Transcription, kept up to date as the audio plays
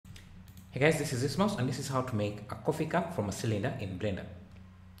Hey guys, this is Ismos and this is how to make a coffee cup from a cylinder in Blender.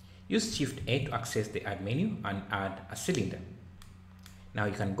 Use Shift A to access the add menu and add a cylinder. Now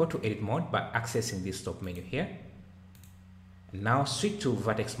you can go to edit mode by accessing this top menu here. And now switch to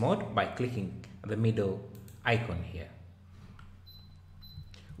vertex mode by clicking the middle icon here.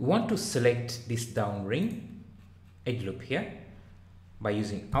 We want to select this down ring edge loop here by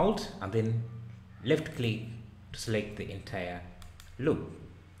using Alt and then left click to select the entire loop.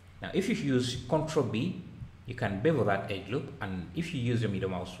 Now if you use Ctrl B, you can bevel that edge loop, and if you use your middle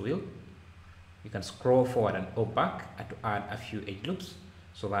mouse wheel, you can scroll forward and or back to add a few edge loops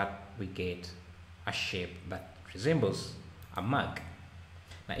so that we get a shape that resembles a mug.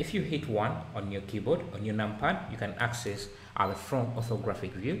 Now if you hit 1 on your keyboard, on your numpad, you can access the front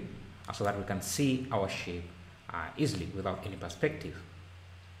orthographic view so that we can see our shape easily without any perspective.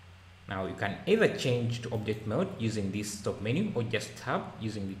 Now you can either change to object mode using this top menu, or just tab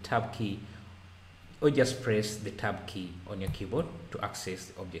using the tab key, or just press the tab key on your keyboard to access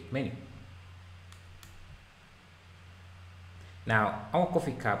the object menu. Now our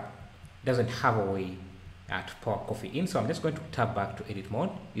coffee cup doesn't have a way to pour coffee in, so I'm just going to tab back to edit mode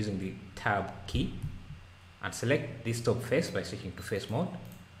using the tab key and select this top face by switching to face mode.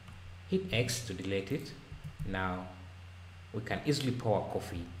 Hit X to delete it. Now we can easily pour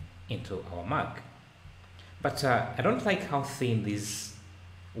coffee into our mug, but I don't like how thin these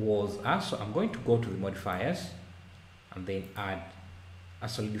walls are, so I'm going to go to the modifiers and then add a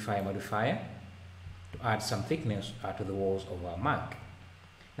Solidifier Modifier to add some thickness to the walls of our mug.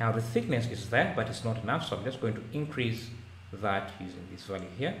 Now the thickness is there, but it's not enough, so I'm just going to increase that using this value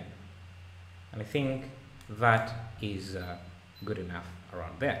here, and I think that is good enough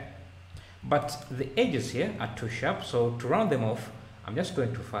around there. But the edges here are too sharp, so to round them off, I'm just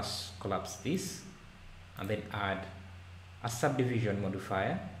going to first collapse this and then add a subdivision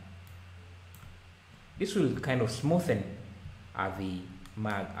modifier. This will kind of smoothen the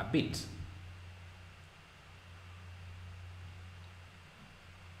mug a bit.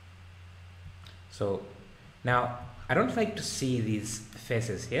 So now I don't like to see these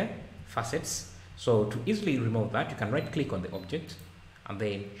faces here, facets. So to easily remove that, you can right click on the object and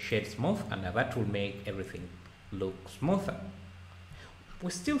then shade smooth, and that will make everything look smoother. We're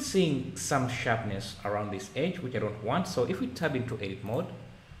still seeing some sharpness around this edge, which I don't want. So if we tab into edit mode,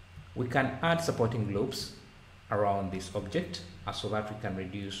 we can add supporting loops around this object so that we can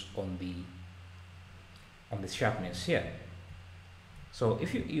reduce on the sharpness here. So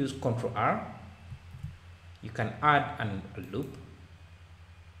if you use Ctrl R, you can add a loop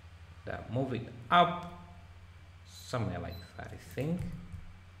that move it up somewhere like that. I think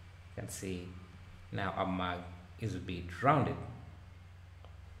you can see now our mug is a bit rounded.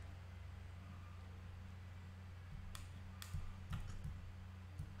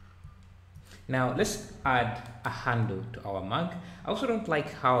 Now let's add a handle to our mug. I also don't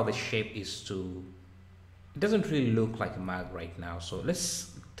like how the shape is it doesn't really look like a mug right now. So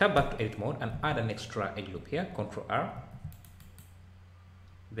let's tab back to edit mode and add an extra edge loop here, Ctrl R.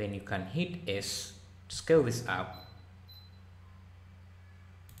 Then you can hit S to scale this up.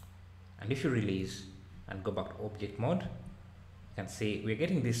 And if you release and go back to object mode, you can see we're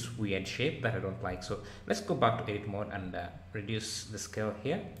getting this weird shape that I don't like. So let's go back to edit mode and reduce the scale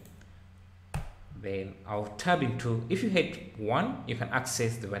here. Then I'll tab into, if you hit 1, you can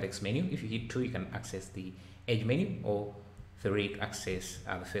access the vertex menu. If you hit 2, you can access the edge menu, or 3 to access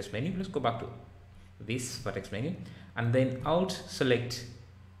the face menu. Let's go back to this vertex menu and then Alt select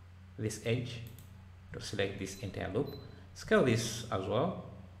this edge to select this entire loop. Scale this as well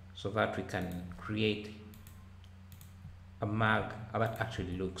so that we can create a mug that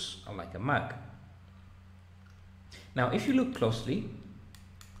actually looks like a mug. Now if you look closely,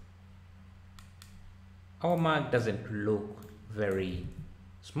 our mug doesn't look very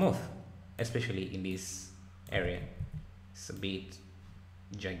smooth, especially in this area. It's a bit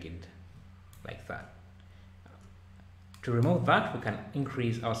jagged like that. To remove that, we can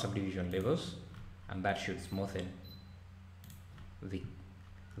increase our subdivision levels, and that should smoothen the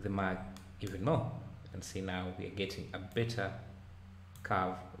mug even more. You can see now we are getting a better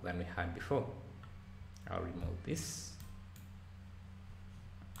curve than we had before. I'll remove this.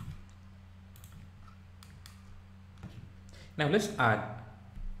 Now let's add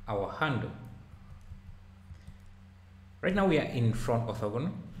our handle. Right now we are in front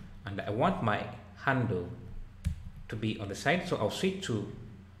orthogonal, and I want my handle to be on the side, so I'll switch to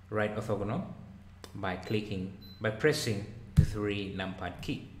right orthogonal by pressing the 3 numpad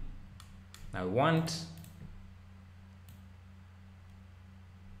key. Now I want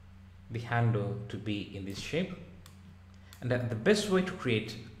the handle to be in this shape, and the best way to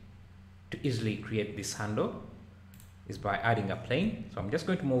create to easily create this handle is by adding a plane. So I'm just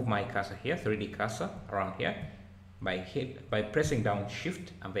going to move my cursor here, 3D cursor around here by pressing down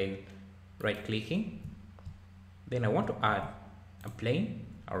Shift and then right clicking. Then I want to add a plane.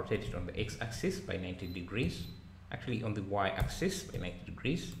 I'll rotate it on the X-axis by 90 degrees, actually on the Y-axis by 90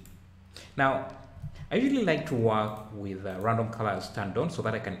 degrees. Now I usually like to work with random colors turned on so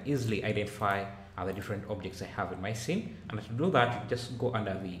that I can easily identify the different objects I have in my scene. And to do that, you just go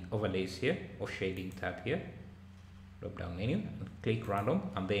under the overlays here or shading tab here, drop down menu and click random,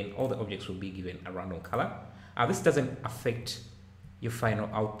 and then all the objects will be given a random color. This doesn't affect your final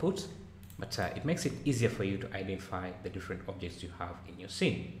output, but it makes it easier for you to identify the different objects you have in your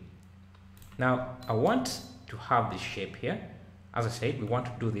scene. Now I want to have this shape here. As I said, we want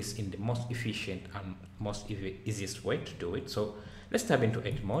to do this in the most efficient and most easiest way to do it. So let's tab into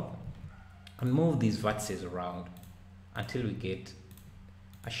edit mode and move these vertices around until we get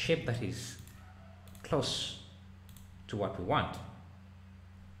a shape that is close to what we want.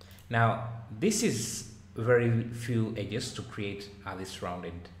 Now this is very few edges to create this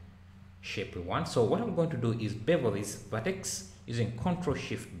rounded shape we want. So what I'm going to do is bevel this vertex using Ctrl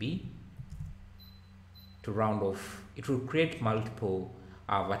Shift B to round off. It will create multiple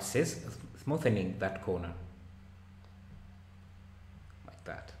vertices, smoothing that corner like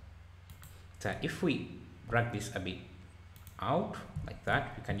that. So if we drag this a bit out like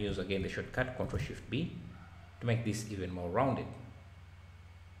that, we can use again the shortcut Ctrl Shift B to make this even more rounded.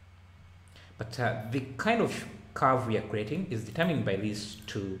 But the kind of curve we are creating is determined by these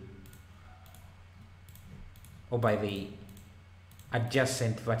two, or by the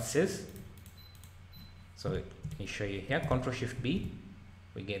adjacent vertices. So let me show you here, Ctrl Shift B,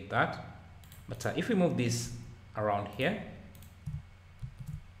 we get that. But if we move this around here,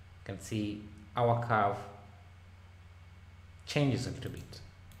 you can see our curve changes a little bit.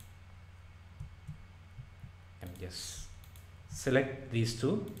 And just select these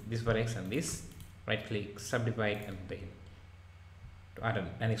two, this vertex and this, right click, subdivide, and then to add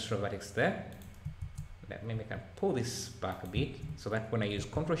an extra vertex there. That maybe I can pull this back a bit so that when I use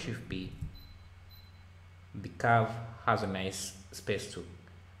Ctrl Shift B, the curve has a nice space to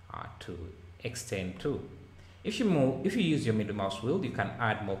extend to. If you use your middle mouse wheel, you can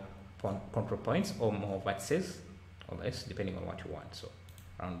add more control points or more vertices or less depending on what you want. So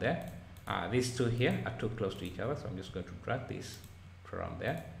around there, these two here are too close to each other, so I'm just going to drag this around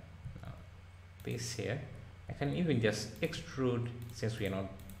there. Now, this here, I can even just extrude since we are not,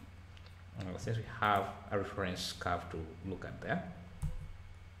 since we have a reference curve to look at there.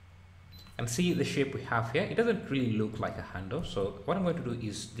 And see the shape we have here, it doesn't really look like a handle. So what I'm going to do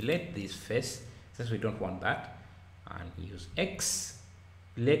is delete this face since we don't want that, and use X,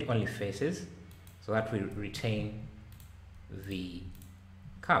 delete only faces, so that we retain the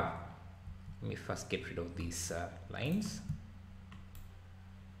curve. Let me first get rid of these lines.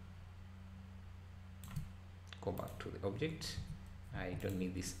 Go back to the object. I don't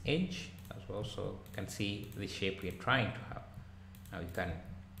need this edge as well, so you can see the shape we are trying to have. Now you can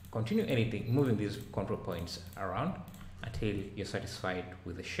continue editing, moving these control points around until you're satisfied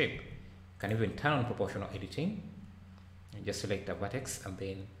with the shape. You can even turn on proportional editing and just select a vertex, and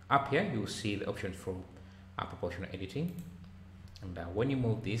then up here you will see the option for proportional editing. And when you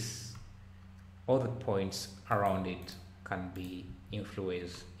move this, all the points around it can be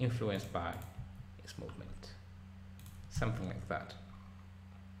influenced by its movement, something like that.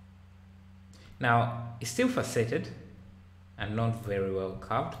 Now it's still faceted and not very well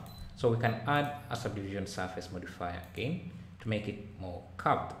curved, so we can add a subdivision surface modifier again to make it more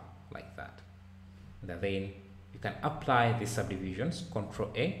curved like that. And then you can apply the subdivisions,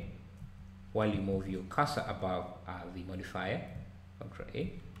 Ctrl A, while you move your cursor above the modifier, Ctrl A.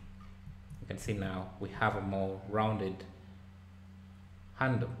 You can see now we have a more rounded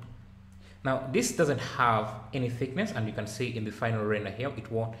handle. Now this doesn't have any thickness, and you can see in the final render here,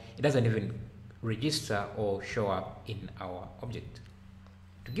 it doesn't even register or show up in our object.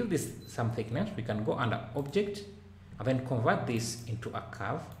 To give this some thickness, we can go under object and then convert this into a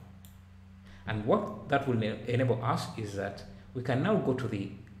curve. And what that will enable us is that we can now go to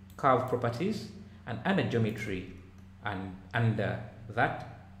the curve properties and add a geometry, and under that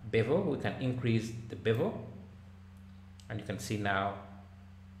bevel we can increase the bevel, and you can see now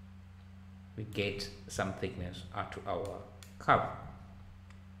we get some thickness to our curve.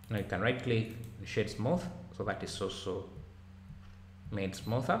 Now you can right click and shade smooth, so that is also made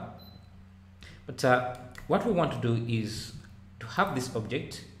smoother. But what we want to do is to have this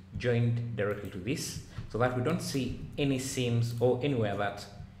object joined directly to this, so that we don't see any seams or anywhere that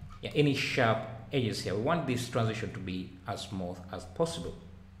any sharp edges here. We want this transition to be as smooth as possible.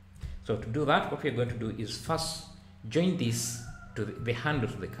 So So to do that, what we are going to do is first join this to the handle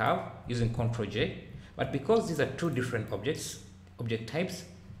to the curve using Ctrl J. But because these are two different object types,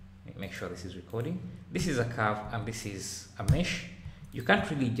 make sure this is recording. This is a curve and this is a mesh. You can't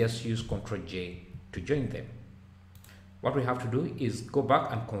really just use Ctrl J to join them. What we have to do is go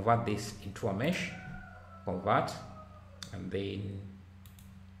back and convert this into a mesh. Convert and then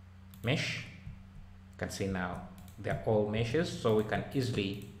mesh. You can see now they're all meshes, so we can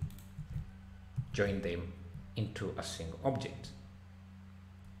easily join them into a single object.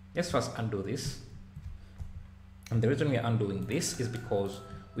 Let's first undo this. And the reason we are undoing this is because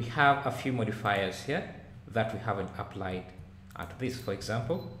we have a few modifiers here that we haven't applied to this. For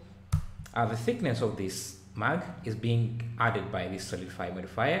example, the thickness of this mag is being added by this Solidify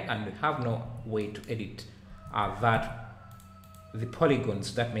Modifier, and we have no way to edit the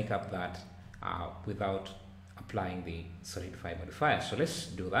polygons that make up that without applying the Solidify Modifier. So let's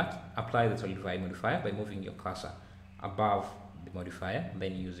do that. Apply the Solidify Modifier by moving your cursor above the modifier, and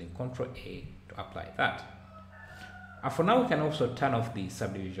then using Ctrl A to apply that. For now, we can also turn off the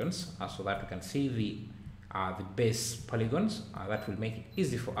subdivisions so that we can see the base polygons. That will make it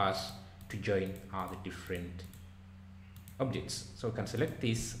easy for us to join the different objects. So we can select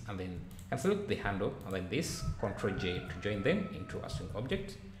this and then can select the handle and then this, Ctrl J to join them into a single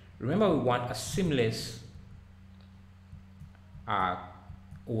object. Remember, we want a seamless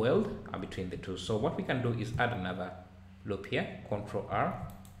weld between the two. So what we can do is add another loop here, Ctrl R,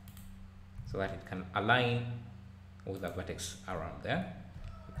 so that it can align with the vertex around there.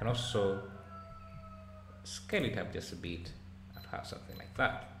 You can also scale it up just a bit and have something like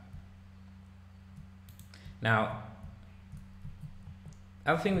that. Now,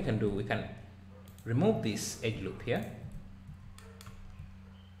 other thing we can do, we can remove this edge loop here.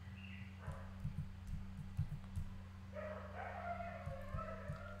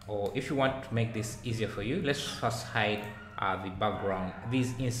 Or if you want to make this easier for you, let's first hide the background,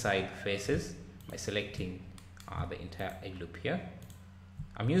 these inside faces, by selecting the entire edge loop here.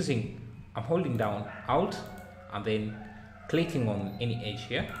 I'm holding down Alt and then clicking on any edge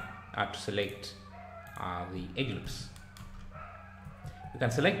here to select the edge loops. You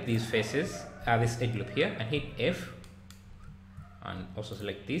can select these faces, this edge loop here, and hit F, and also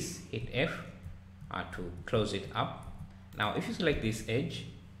select this, hit F to close it up. Now if you select this edge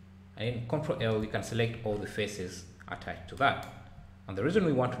and then Ctrl L, you can select all the faces attached to that. And the reason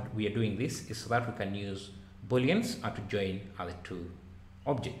we are doing this is so that we can use booleans to join the two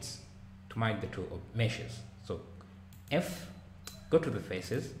objects, to make the two meshes. So F, go to the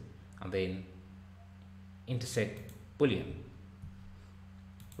faces and then intersect boolean.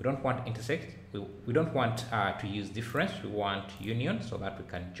 We don't want intersect, we don't want to use difference, we want union, so that we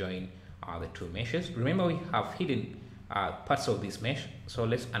can join the two meshes. Remember, we have hidden parts of this mesh, so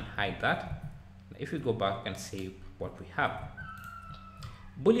let's unhide that. If we go back and see what we have,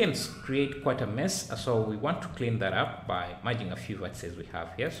 booleans create quite a mess, so we want to clean that up by merging a few vertices we have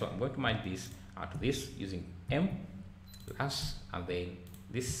here. So I'm going to merge this to this using M, last, and then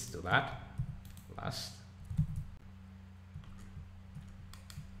this to that, last.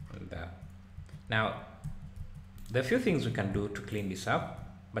 And now there are a few things we can do to clean this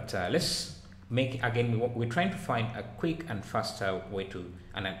up, but let's make, again, we're trying to find a quick and faster way to,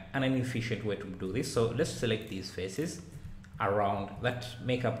 and an inefficient way to do this. So let's select these faces around that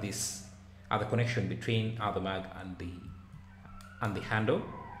make up this the connection between the mag and the handle,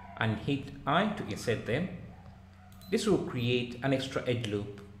 and hit I to insert them. This will create an extra edge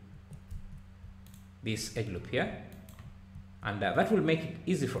loop, this edge loop here, and that will make it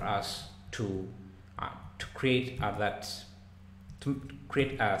easy for us to create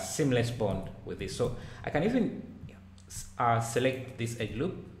a seamless bond with this. So I can even select this edge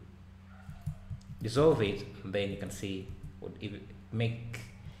loop, dissolve it, and then you can see it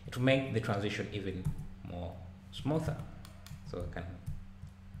will make the transition even more smoother. So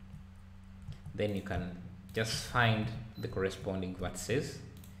then you can just find the corresponding vertices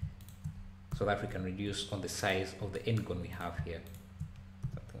so that we can reduce on the size of the end gun we have here,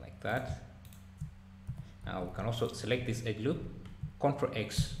 something like that. Now we can also select this edge loop, Ctrl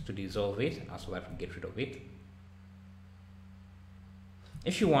X to dissolve it, so that we get rid of it.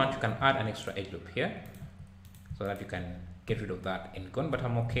 If you want, you can add an extra edge loop here so that you can get rid of that end gun, but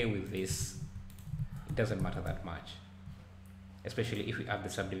I'm okay with this. It doesn't matter that much, especially if we add the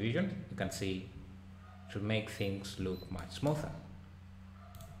subdivision. You can see to make things look much smoother.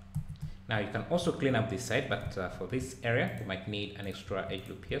 Now you can also clean up this side, but for this area you might need an extra edge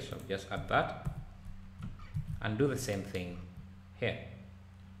loop here, so just add that and do the same thing here,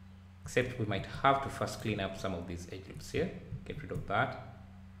 except we might have to first clean up some of these edge loops here. Get rid of that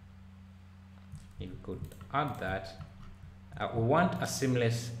you could add that. We want a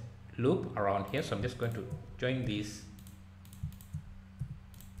seamless loop around here, so I'm just going to join this,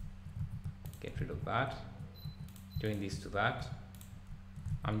 get rid of that, join this to that.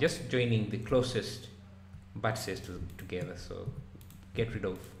 I'm just joining the closest vertices together, so get rid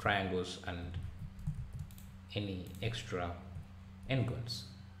of triangles and any extra n-gons.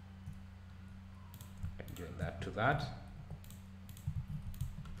 Join that to that,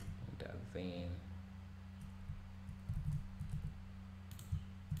 and then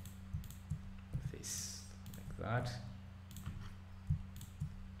this like that.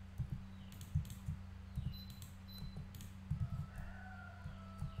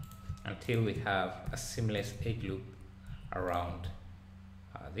 Until we have a seamless edge loop around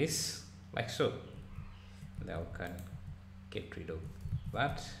this, like so. Now we can get rid of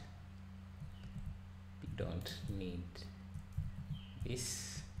that. We don't need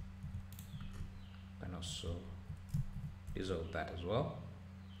this. We can also dissolve that as well.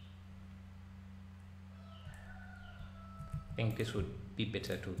 I think this would be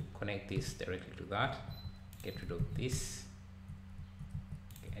better to connect this directly to that. Get rid of this.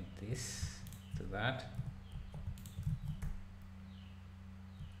 Add this to that.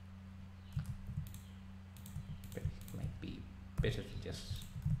 But it might be better to just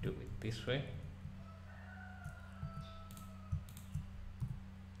do it this way.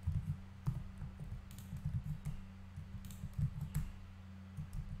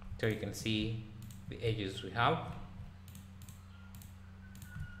 So you can see the edges we have.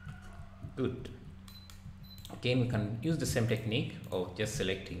 Good. Again, we can use the same technique of just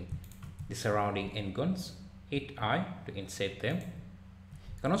selecting the surrounding n-gons, hit I to insert them.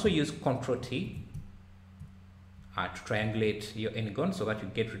 You can also use Ctrl T to triangulate your n-gons so that you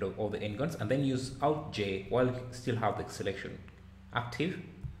get rid of all the n-gons, and then use Alt J while you still have the selection active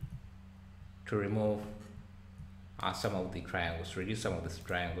to remove some of the triangles, reduce some of the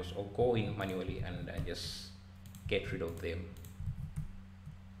triangles, or go in manually and just get rid of them.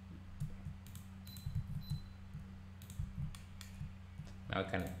 Now I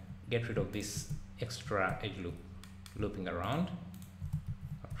can get rid of this extra edge loop looping around.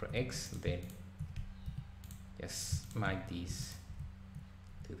 Ctrl X, then just merge these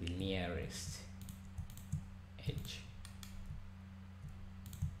to the nearest edge.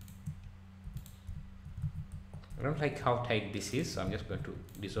 I don't like how tight this is, so I'm just going to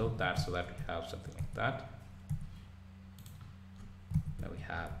dissolve that so that we have something like that. Now we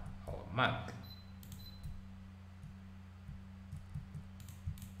have our mark.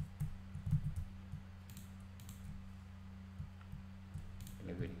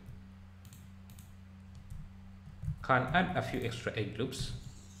 Can add a few extra edge loops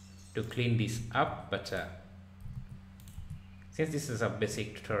to clean this up, but since this is a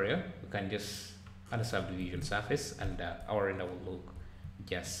basic tutorial, we can just add a subdivision surface and our render will look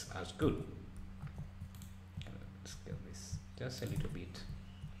just as good. Scale this just a little bit.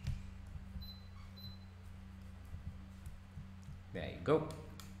 There you go.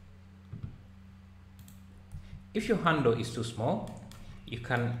 If your handle is too small, you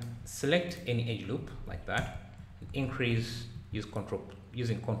can select any edge loop like that. Increase, using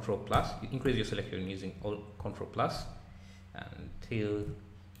Control plus, increase your selection using Control plus until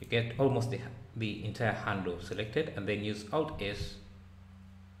you get almost the entire handle selected, and then use Alt S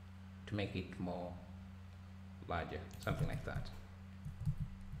to make it more larger, something like that.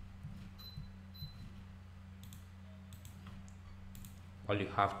 All you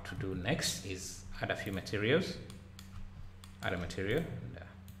have to do next is add a few materials, add a material, and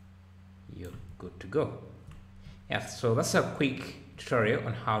you're good to go. Yeah, so that's a quick tutorial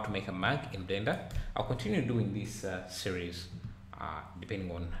on how to make a mark in Blender. I'll continue doing this series depending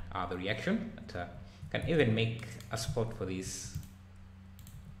on the reaction. But, can even make a spot for this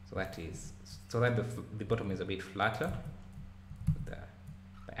so that the bottom is a bit flatter by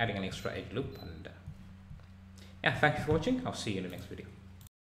adding an extra edge loop. And yeah, thank you for watching. I'll see you in the next video.